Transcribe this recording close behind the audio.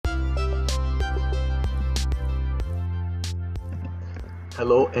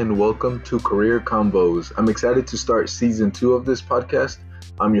Hello and welcome to Career Combos. I'm excited to start season 2 of this podcast.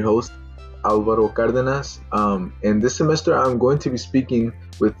 I'm your host, Alvaro Cardenas. And this semester, I'm going to be speaking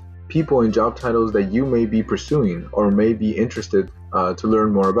with people in job titles that you may be pursuing or may be interested to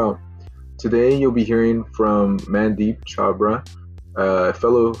learn more about. Today, you'll be hearing from Mandeep Chabra, a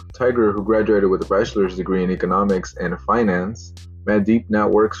fellow Tiger who graduated with a bachelor's degree in economics and finance. Mandeep now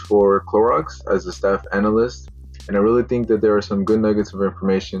works for Clorox as a staff analyst, and I really think that there are some good nuggets of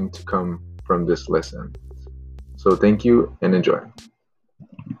information to come from this lesson. So thank you and enjoy.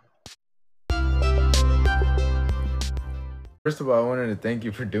 First of all, I wanted to thank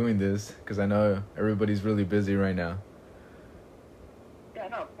you for doing this because I know everybody's really busy right now. Yeah,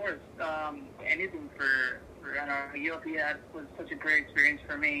 no, of course. Anything for I know, ULP was such a great experience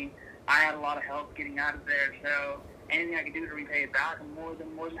for me. I had a lot of help getting out of there, so anything I could do to repay it back, I'm more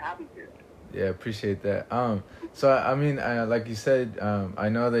than happy to. Yeah, appreciate that. So I mean, like you said, I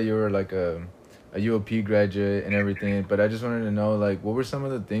know that you were like a UOP graduate and everything, but I just wanted to know, like, what were some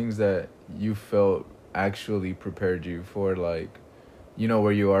of the things that you felt actually prepared you for, like,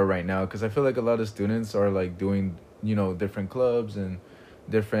 where you are right now? Because I feel like a lot of students are like doing, different clubs and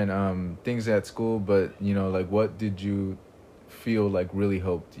different things at school, but like, what did you feel like really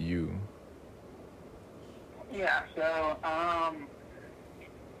helped you? Yeah, so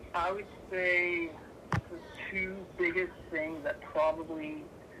I would say the two biggest things that probably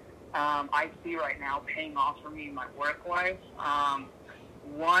I see right now paying off for me in my work life.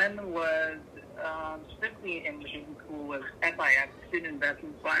 One was specifically in the business school was SIS, Student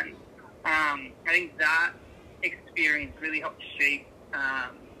Investment Fund. I think that experience really helped shape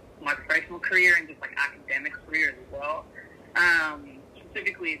my professional career and just like academic career as well.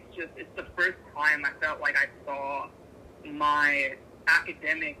 Specifically, it's the first time I felt like I saw my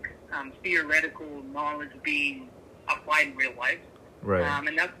academic theoretical knowledge being applied in real life. Right.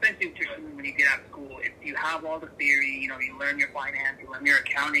 And that's essentially what you're doing when you get out of school. If you have all the theory, you learn your finance, you learn your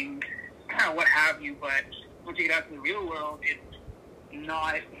accounting, what have you, but once you get out to the real world, it's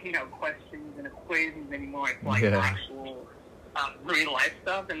not, questions and equations anymore. It's like actual real life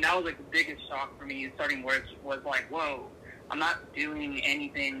stuff. And that was like the biggest shock for me starting work was like, whoa, I'm not doing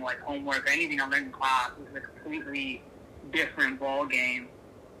anything like homework or anything I learned in class. This is a completely different ball game.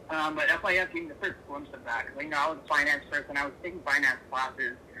 But FIS gave me the first glimpse of that. Because, I was a finance person. I was taking finance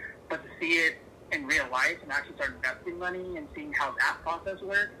classes. But to see it in real life and actually start investing money and seeing how that process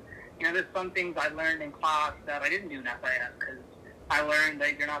works, there's some things I learned in class that I didn't do in FIS. Because I learned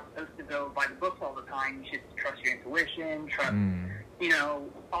that you're not supposed to go by the books all the time. You should trust your intuition, trust,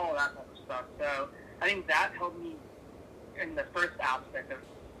 all of that type of stuff. So I think that helped me in the first aspect of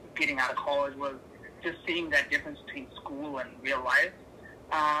getting out of college was just seeing that difference between school and real life.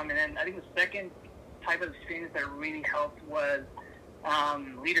 And then I think the second type of experience that really helped was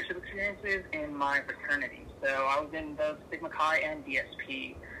leadership experiences in my fraternity. So I was in both Sigma Chi and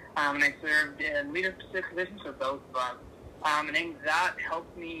DSP, and I served in leadership positions for both of them. And I think that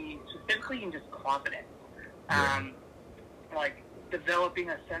helped me specifically in just confidence, like developing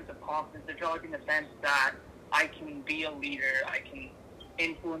a sense of confidence, developing a sense that I can be a leader, I can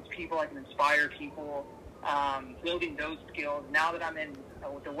influence people, I can inspire people, building those skills. Now that I'm in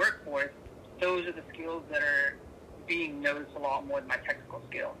with the workforce, those are the skills that are being noticed a lot more than my technical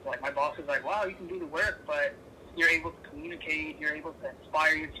skills. Like my boss is like, wow, you can do the work, but you're able to communicate, you're able to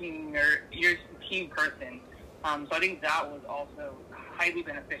inspire your team, you're a team person. So I think that was also highly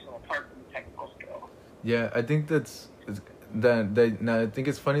beneficial apart from the technical skill. Yeah, I think I think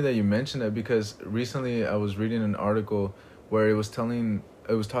it's funny that you mentioned that because recently I was reading an article where it was talking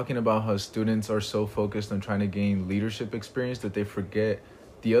about how students are so focused on trying to gain leadership experience that they forget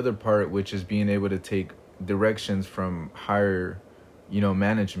the other part, which is being able to take directions from higher,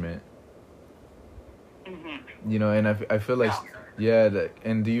 management. Mm-hmm. And I feel like,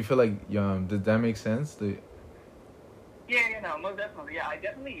 and do you feel like, does that make sense? Yeah, most definitely. Yeah,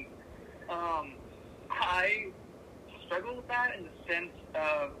 I struggle with that in the sense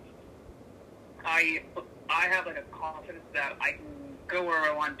of I have like a confidence that I can go where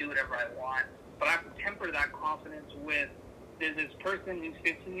I want, do whatever I want, but I have to temper that confidence with there's this person who's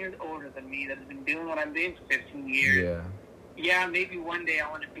 15 years older than me that has been doing what I'm doing for 15 years. Yeah, maybe one day I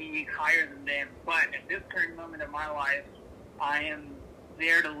want to be higher than them, but at this current moment of my life, I am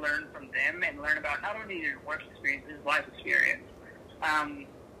there to learn from them and learn about not only their work experience, their life experience. I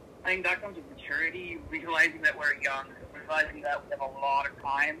think that comes with maturity, realizing that we're young, realizing that we have a lot of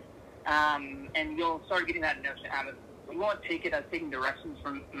time, and you'll start getting that notion out of. We won't take it as taking directions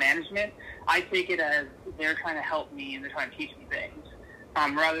from management. I take it as they're trying to help me and they're trying to teach me things,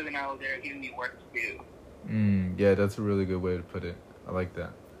 rather than they're giving me work to do. Yeah, that's a really good way to put it. I like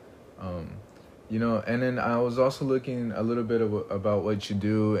that. You know, and then I was also looking a little bit about what you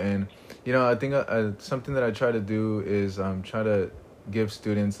do, and you know, I think something that I try to do is try to give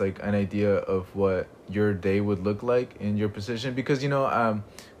students like an idea of what your day would look like in your position, because you know,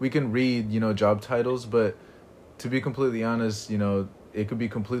 we can read, you know, job titles, but to be completely honest, you know, it could be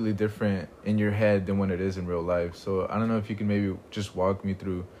completely different in your head than when it is in real life. So I don't know if you can maybe just walk me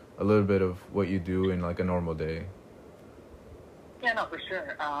through a little bit of what you do in like a normal day. Yeah, no, for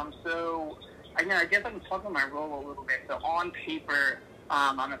sure. So, again, I guess I can talk about my role a little bit. So, on paper,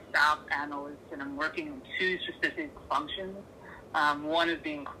 I'm a staff analyst, and I'm working in two specific functions. One is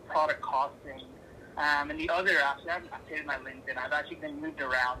being product costing, and the other, actually, I haven't updated my LinkedIn. I've actually been moved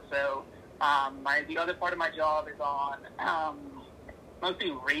around. So, the other part of my job is on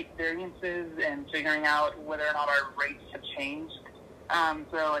mostly rate variances and figuring out whether or not our rates have changed.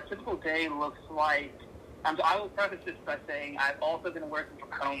 So, a typical day looks like. So I will preface this by saying I've also been working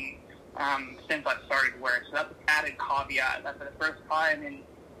from home since I started work. So that's an added caveat. That for the first time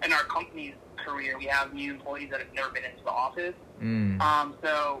in our company's career, we have new employees that have never been into the office.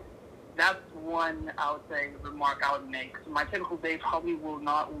 So that's one, I would say, remark I would make. So my typical day probably will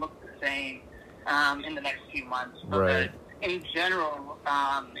not look the same in the next few months. But right. In general,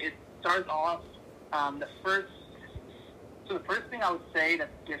 it starts off So the first thing I would say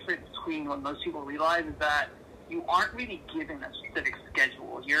that's different between what most people realize is that you aren't really given a specific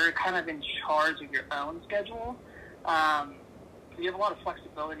schedule. You're kind of in charge of your own schedule. So you have a lot of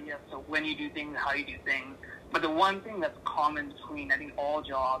flexibility as to when you do things, how you do things. But the one thing that's common between, I think, all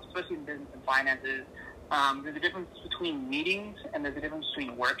jobs, especially in business and finances, there's a difference between meetings and there's a difference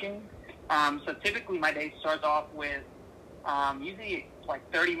between working. So typically my day starts off with usually like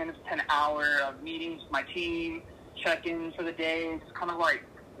 30 minutes to an hour of meetings with my team, check-in for the day, just kind of like,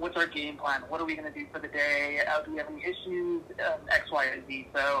 what's our game plan? What are we going to do for the day? Do we have any issues? X, Y, or Z.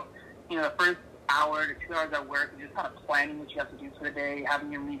 So, you know, the first hour to 2 hours at work is just kind of planning what you have to do for the day,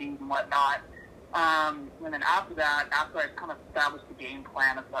 having your meetings and whatnot. And then after that, after I kind of established the game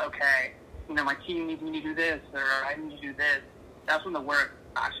plan of, okay, you know, my team needs me to do this, or I need to do this, that's when the work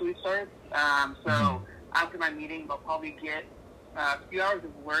actually starts. So after my meeting, I'll probably get a few hours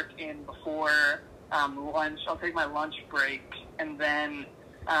of work in before lunch. I'll take my lunch break, and then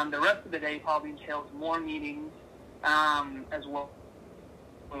the rest of the day probably entails more meetings as well.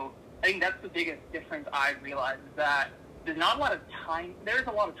 So I think that's the biggest difference I've realized, is that there's not a lot of time. There's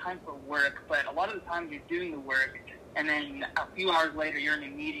a lot of time for work, but a lot of the time you're doing the work, and then a few hours later you're in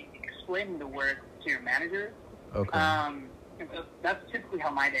a meeting explaining the work to your manager. Okay. That's typically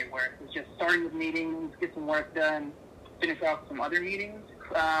how my day works. It's just starting with meetings, get some work done, finish off some other meetings.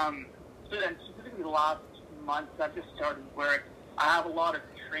 So then specifically the last month I've just started work, I have a lot of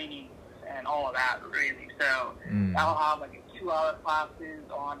training and all of that, really. So I'll have like 2-hour classes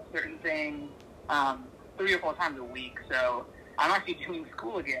on a certain thing 3 or 4 times a week. So I'm actually doing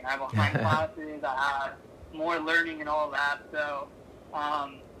school again. I have online classes, I have more learning and all of that. So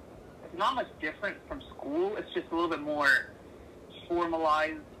it's not much different from school. It's just a little bit more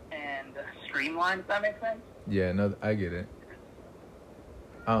formalized and streamlined, if that makes sense. Yeah, no, I get it.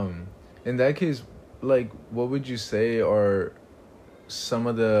 In that case, like, what would you say are some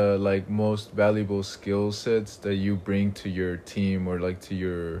of the like most valuable skill sets that you bring to your team, or like to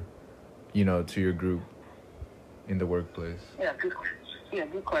your, you know, to your group in the workplace? Yeah, good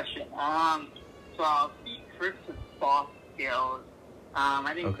question. So I'll speak first to soft skills.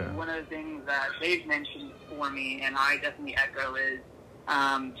 I think one of the things that they've mentioned for me, and I definitely echo, is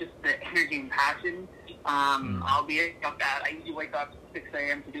just the energy and passion. I'll be up I usually wake up 6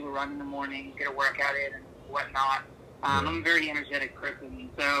 a.m. to do a run in the morning, get a workout in and whatnot. I'm a very energetic person,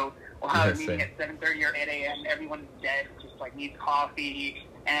 so we'll have a meeting at 7:30 or 8 a.m. Everyone's dead, just like needs coffee,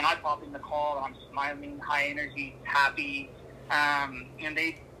 and I pop in the call and I'm smiling, high energy, happy, and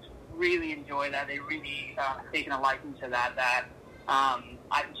they really enjoy that. They really taken a liking to that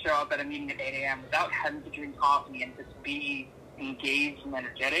I can show up at a meeting at 8 a.m. without having to drink coffee and just be engaged and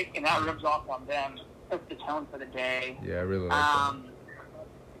energetic, and that rubs off on them. Sets the tone for the day. Yeah, I really like that.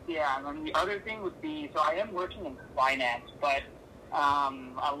 Yeah, and then the other thing would be, so I am working in finance, but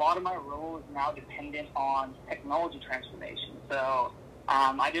a lot of my role is now dependent on technology transformation. So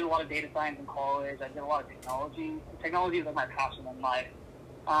I did a lot of data science in college. I did a lot of technology. Technology is like my passion in life.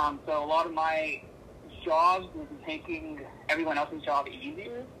 So a lot of my jobs is making everyone else's job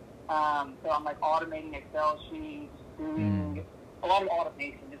easier. So I'm like automating Excel sheets, doing a lot of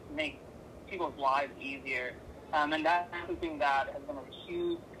automation just to make people's lives easier. And that's something that has been a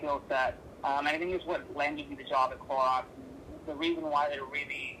huge skill set. And I think it's what landed me the job at Clorox. The reason why they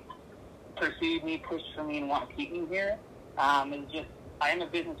really pursued me, pushed for me, and want to keep me here is just I am a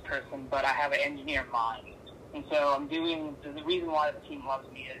business person, but I have an engineer mind. And so I'm doing, the reason why the team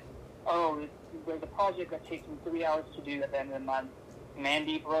loves me is, there's a project that takes me 3 hours to do at the end of the month.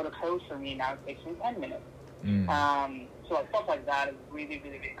 Mandeep wrote a code for me, now it takes me 10 minutes. So like stuff like that is really,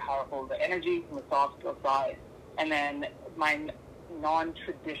 really, really powerful. The energy from the soft skill side, and then my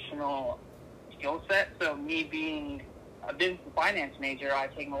non-traditional skill set. So me being a business and finance major,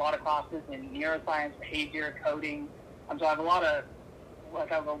 I've taken a lot of classes in neuroscience, behavior, coding. So I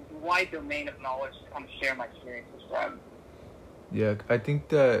have a wide domain of knowledge to kind of share my experiences from. Yeah, I think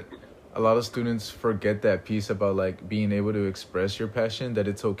that a lot of students forget that piece about like being able to express your passion, that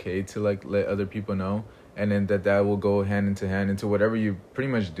it's okay to like let other people know, and then that will go hand into whatever you pretty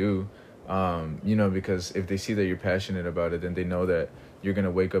much do. Because if they see that you're passionate about it, then they know that you're going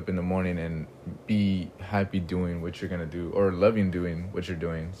to wake up in the morning and be happy doing what you're going to do, or loving doing what you're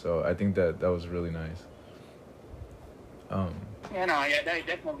doing. So I think that was really nice.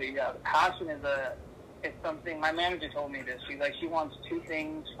 Definitely. Passion is something, my manager told me this. She's like, she wants two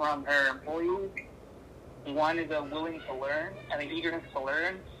things from her employees. One is a willing to learn and an eagerness to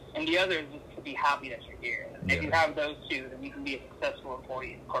learn, and the other is just to be happy that you're here. Yeah. If you have those two, then you can be a successful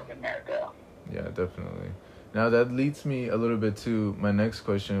employee in corporate America. Yeah, definitely. Now that leads me a little bit to my next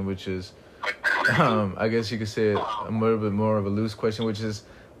question, which is, I guess you could say a little bit more of a loose question, which is,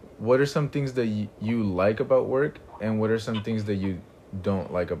 what are some things that you like about work, and what are some things that you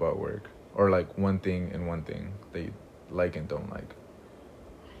don't like about work? Or like one thing that you like and don't like?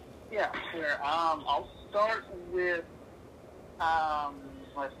 Yeah, sure. I'll start with,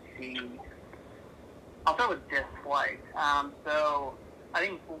 let's see. I'll start with dislike. So I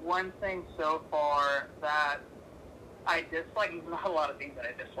think one thing so far that I dislike, there's not a lot of things that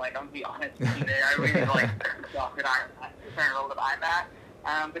I dislike, I'm going to be honest with you there. I really like certain stuff that the current role that I'm at.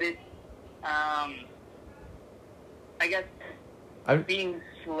 But it's, I guess, being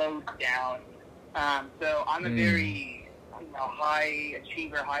slowed down. So I'm a very high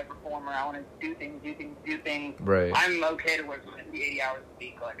achiever, high performer. I want to do things. Right. I'm okay to work 70, 80 hours a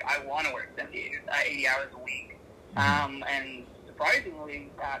week. Like, I want to work 70, 80 hours a week. And surprisingly,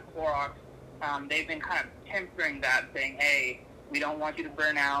 at Clorox, they've been kind of tempering that, saying, hey, we don't want you to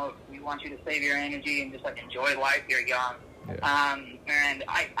burn out. We want you to save your energy and just, like, enjoy life. You're young. Yeah. And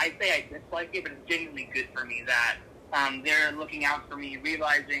I say I dislike it, but it's genuinely good for me that they're looking out for me,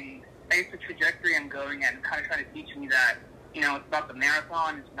 realizing, I guess, the trajectory I'm going at, and kind of trying to teach me that, it's about the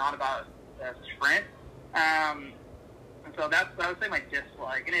marathon, it's not about the sprint. And so I would say my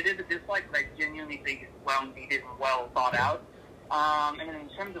dislike. And it is a dislike, but I genuinely think it's well needed and well thought out. And then in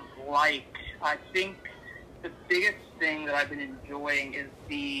terms of like, I think the biggest thing that I've been enjoying is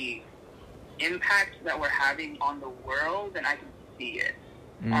the impact that we're having on the world, and I can see it.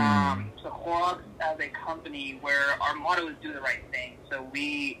 So Clorox as a company, where our motto is do the right thing. So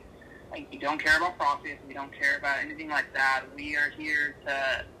we don't care about profits. We don't care about anything like that. We are here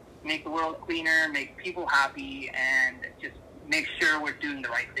to make the world cleaner, make people happy, and just make sure we're doing the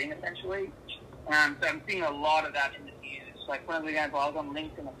right thing, essentially. So I'm seeing a lot of that in the news. Like, for example, I was on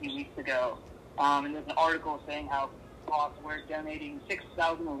LinkedIn a few weeks ago, and there's an article saying how we're donating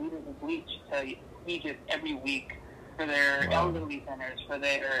 6,000 liters of bleach to Egypt every week for their elderly centers, for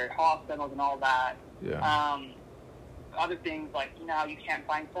their hospitals and all that. Yeah. Other things like, now you can't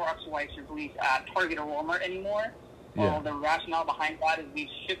find Clorox wipes or bleach at Target or Walmart anymore. Yeah. Well, the rationale behind that is we've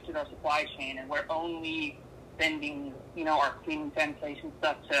shifted our supply chain, and we're only sending, our cleaning sanitation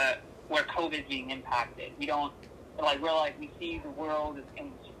stuff to where COVID is being impacted. We see the world is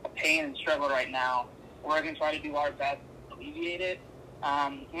in pain and struggle right now. We're going to try to do our best to alleviate it.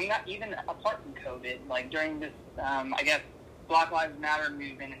 And not even apart from COVID, like during this, Black Lives Matter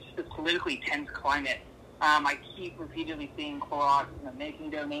movement, it's just this politically tense climate. I keep repeatedly seeing Clorox making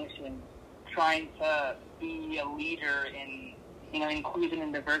donations, trying to be a leader in, inclusion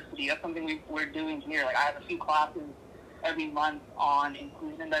and diversity. That's something we're doing here. Like, I have a few classes every month on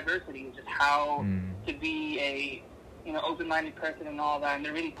inclusion and diversity, just how to be a, open-minded person and all that. And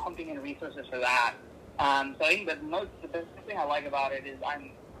they're really pumping in resources for that. So I think the best thing I like about it is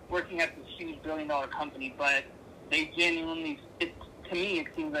I'm working at this huge billion-dollar company, but they genuinely, to me, it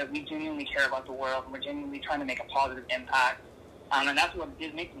seems that we genuinely care about the world, and we're genuinely trying to make a positive impact. And that's what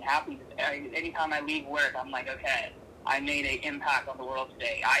makes me happy. Anytime I leave work, I'm like, okay, I made an impact on the world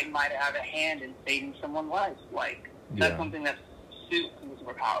today. I might have a hand in saving someone's life. That's something that's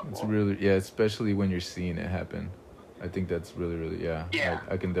super powerful. It's really, especially when you're seeing it happen. I think that's really, really,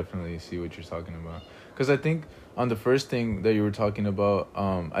 I can definitely see what you're talking about. Because I think on the first thing that you were talking about,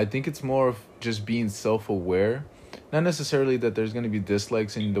 I think it's more of just being self-aware. Not necessarily that there's going to be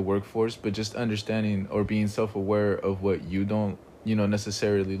dislikes in the workforce, but just understanding or being self-aware of what you don't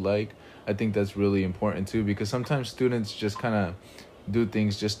necessarily like. I think that's really important too, because sometimes students just kind of do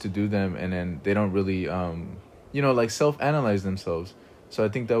things just to do them, and then they don't really like self-analyze themselves. So I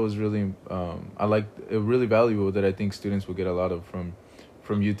think that was really I like really valuable, that I think students will get a lot of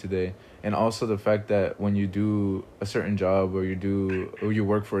from you today. And also the fact that when you do a certain job, or you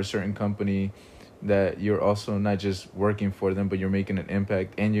work for a certain company, that you're also not just working for them, but you're making an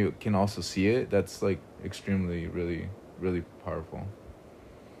impact, and you can also see it. That's like extremely, really, really powerful.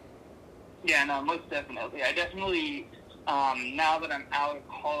 Yeah, no, most definitely. I definitely, now that I'm out of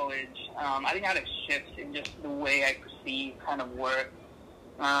college, I think I had a shift in just the way I perceive kind of work.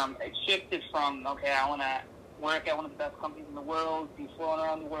 It shifted from, okay, I want to work at one of the best companies in the world, be flown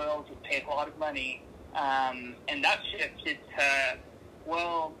around the world, get paid a lot of money. And that shifted to,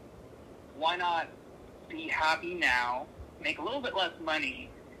 well, why not be happy now, make a little bit less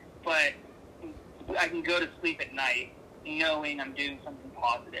money, but I can go to sleep at night knowing I'm doing something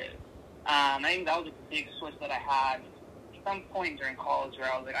positive. I think that was a big switch that I had at some point during college,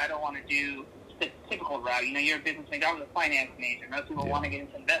 where I was like, I don't want to do the typical route. You're a business major. I was a finance major. Most people want to get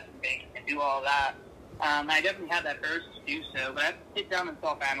into investment banking and do all that. I definitely had that urge to do so, but I have to sit down and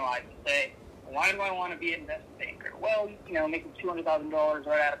self-analyze and say, why do I want to be an investment banker? Well, making $200,000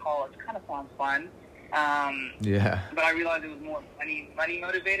 right out of college kind of sounds fun. But I realized it was more money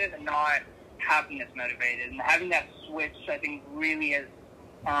motivated and not happiness motivated. And having that switch, I think, really has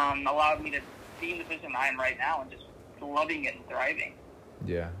allowed me to be in the position I am right now and just loving it and thriving.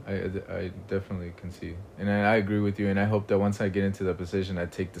 Yeah, I definitely can see. And I agree with you. And I hope that once I get into the position, I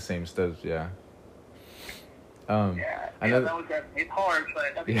take the same steps. Yeah. It's hard,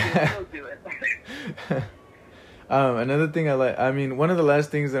 but I think you still do it. Another thing one of the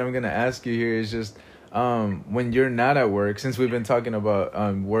last things that I'm going to ask you here is just, when you're not at work, since we've been talking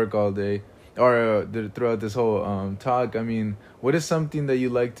about work all day, or throughout this whole talk, what is something that you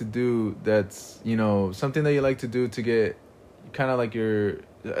like to do that's, something that you like to do to get kind of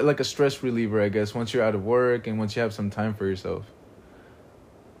like a stress reliever, I guess, once you're out of work and once you have some time for yourself?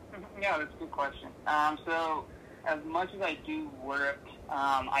 Yeah, that's a good question. So as much as I do work,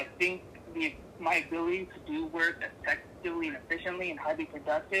 I think my ability to do work effectively and efficiently and highly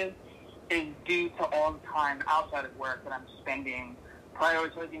productive is due to all the time outside of work that I'm spending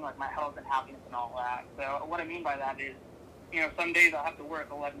prioritizing like my health and happiness and all that. So what I mean by that is, some days I'll have to work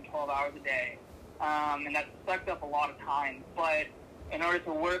 11, 12 hours a day, and that sucked up a lot of time. But in order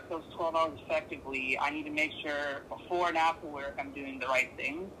to work those 12 hours effectively, I need to make sure before and after work I'm doing the right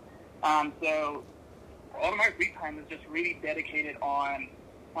things. So all of my free time is just really dedicated on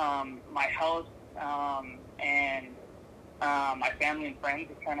my health and my family and friends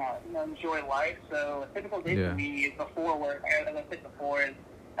to kind of enjoy life. So a typical day for me is before work. As I said before, is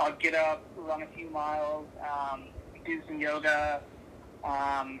I'll get up, run a few miles, do some yoga,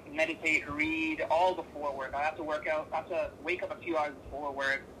 meditate, read, all before work. I have to work out. I have to wake up a few hours before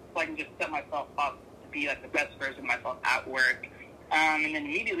work so I can just set myself up to be like the best version of myself at work. And then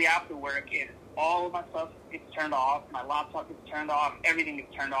immediately after work, all of my stuff gets turned off. My laptop gets turned off. Everything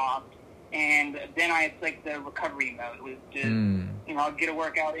gets turned off. And then it's like the recovery mode, which is, I'll get a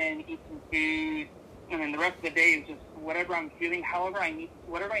workout in, eat some food, and then the rest of the day is just whatever I'm feeling,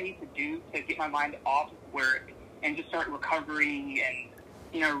 whatever I need to do to get my mind off of work and just start recovering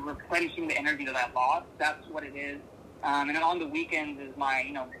and, replenishing the energy that I lost. That's what it is. And then on the weekends is my,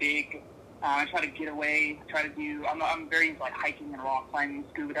 big, I try to get away, I'm very into like hiking and rock climbing,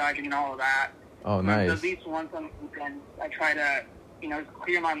 scuba diving and all of that. Oh, nice. So at least once on the weekends, I try to, just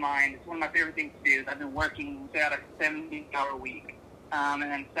clear my mind. It's one of my favorite things to do. I've been working, say, out a 70-hour week. And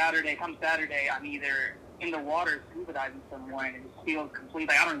then come Saturday, I'm either in the water scuba diving somewhere, and it just feels complete.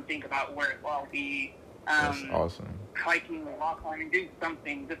 Like, I don't even think about work. Well, I'll be that's awesome. Hiking or rock climbing, do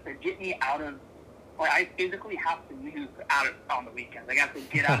something just to get me out of, like, I physically have to move out of on the weekends. I have to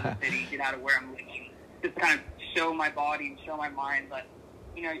get out of the city, get out of where I'm living, just kind of show my body and show my mind that,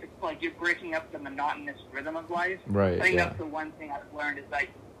 it's like you're breaking up the monotonous rhythm of life. Right. I think that's the one thing I've learned is like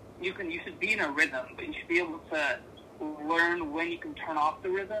you should be in a rhythm, but you should be able to learn when you can turn off the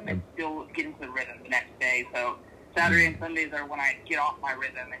rhythm and still get into the rhythm the next day. So Saturday and Sundays are when I get off my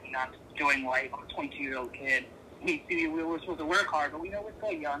rhythm and I'm just enjoying life. I'm a 22-year-old kid. We were supposed to work hard, but we're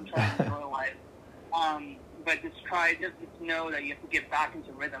still young, trying to enjoy life. But just know that you have to get back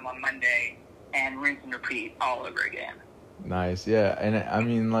into rhythm on Monday and rinse and repeat all over again. Nice. Yeah.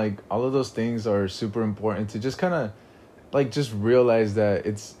 And all of those things are super important to just kind of just realize that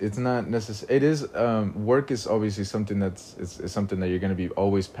it's not necessary. It is, work is obviously something that's something that you're going to be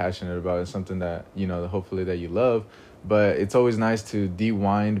always passionate about. It's something that, hopefully that you love, but it's always nice to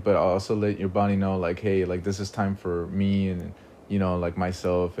de-wind, but also let your body know hey, this is time for me and, like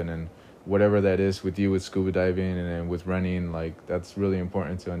myself, and then whatever that is with you with scuba diving and then with running, like that's really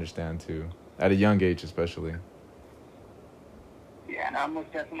important to understand too, at a young age especially. Yeah, no,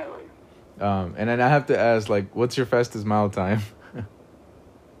 most definitely. And then I have to ask, like, what's your fastest mile time?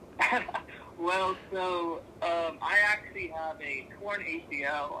 Well, so I actually have a torn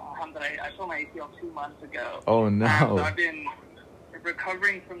ACL that I tore my ACL 2 months ago. Oh no! So I've been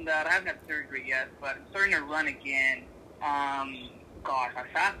recovering from that. I haven't had surgery yet, but I'm starting to run again. Gosh, my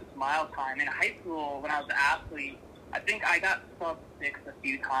fastest mile time in high school when I was an athlete, I think I got sub 6 a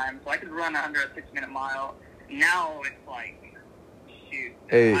few times, so I could run under a 6-minute mile. Now it's like, shoot,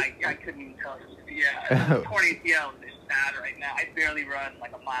 hey. I couldn't even tell you. Yeah, torn ACL is bad right now. I barely run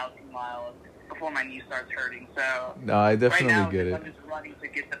like a mile, 2 miles before my knee starts hurting. So no, I definitely right now, get it. I'm just running to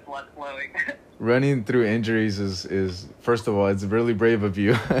get the blood flowing. Running through injuries is first of all, it's really brave of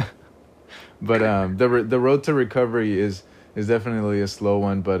you. But the road to recovery is definitely a slow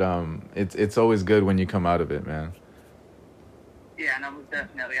one, but it's always good when you come out of it, man. Yeah, no,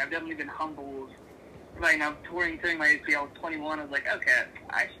 definitely. I've definitely been humbled. Right now, touring my ACL, I was 21. I was like, okay,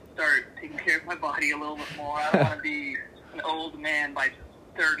 I should start taking care of my body a little bit more. I don't want to be an old man by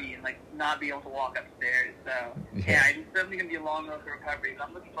 30 and like not be able to walk upstairs. So yeah, it's definitely gonna be a long road to recovery. But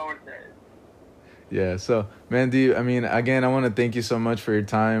I'm looking forward to it. Yeah. So, man, again, I want to thank you so much for your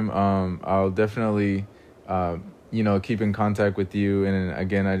time. I'll definitely, keep in contact with you. And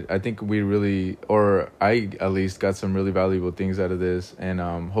again, I think we really, or I at least, got some really valuable things out of this. And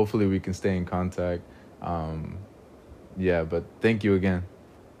hopefully we can stay in contact. But thank you again.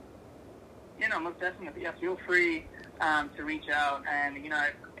 Most definitely. Yeah, feel free to reach out, and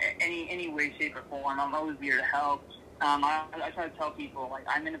any way, shape, or form. I'm always here to help. I try to tell people, like,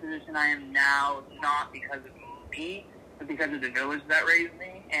 I'm in a position I am now not because of me, but because of the village that raised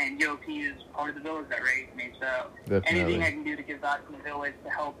me, and UOP is part of the village that raised me. So definitely. Anything I can do to give back to the village to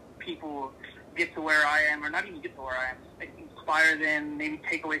help people get to where I am, or not even get to where I am, just inspire them, maybe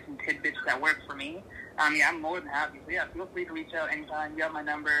take away some tidbits that work for me. I'm more than happy. So yeah, feel free to reach out anytime. You have my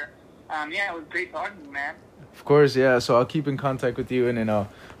number. It was great talking to you, man. Of course, yeah. So I'll keep in contact with you, and then I'll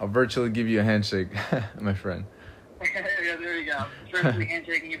virtually give you a handshake, my friend. Yeah, there you go. Virtually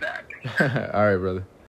handshaking you back. All right, brother.